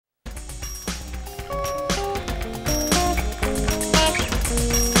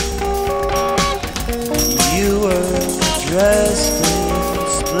resting,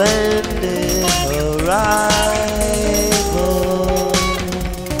 splendid arrival.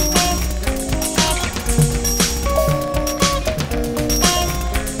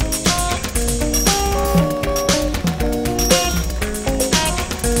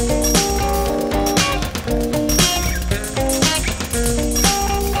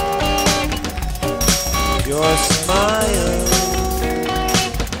 Your smile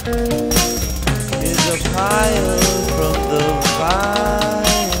is a pile from the fire.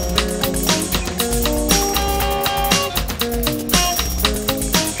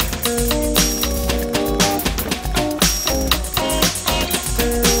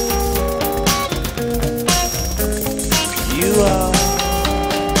 You are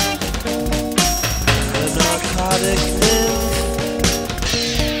the narcotic nymph.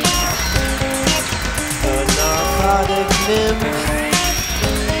 Narcotic nymph.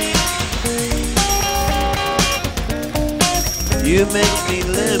 You make me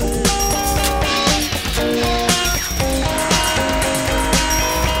limp.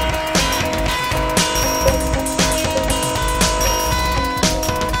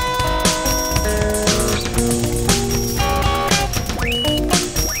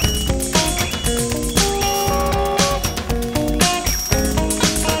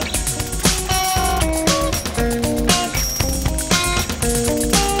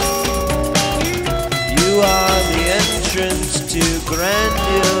 You are the entrance to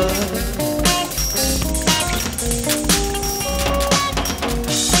grandeur.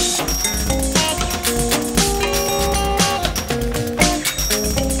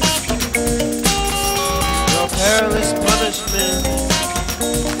 Your perilous punishment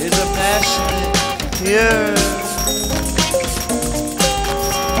is a passionate cure.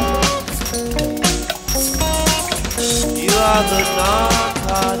 You are the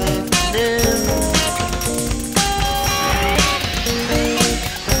narcotic nymph.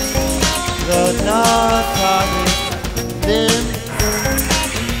 The narcotic nymph.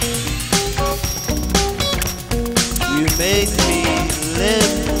 You make me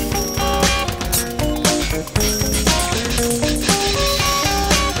limp.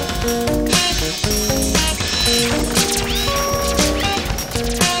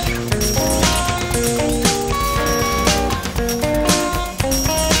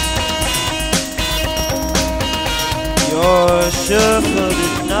 Your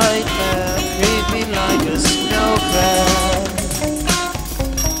sure-footed nightmare, creepy like a snow crab.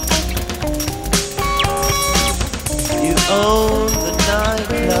 You own the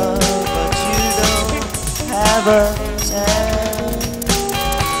nightclub, but you don't have a tab.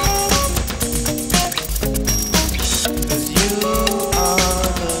 'Cause you are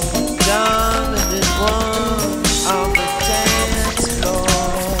the dominant one on the dance floor.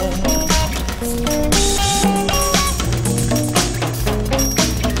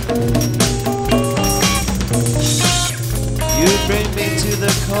 You bring me to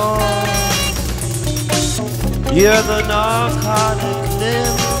the core. You're the narcotic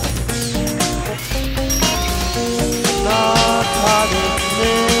nymph. Narcotic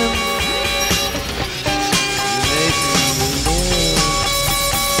nymph.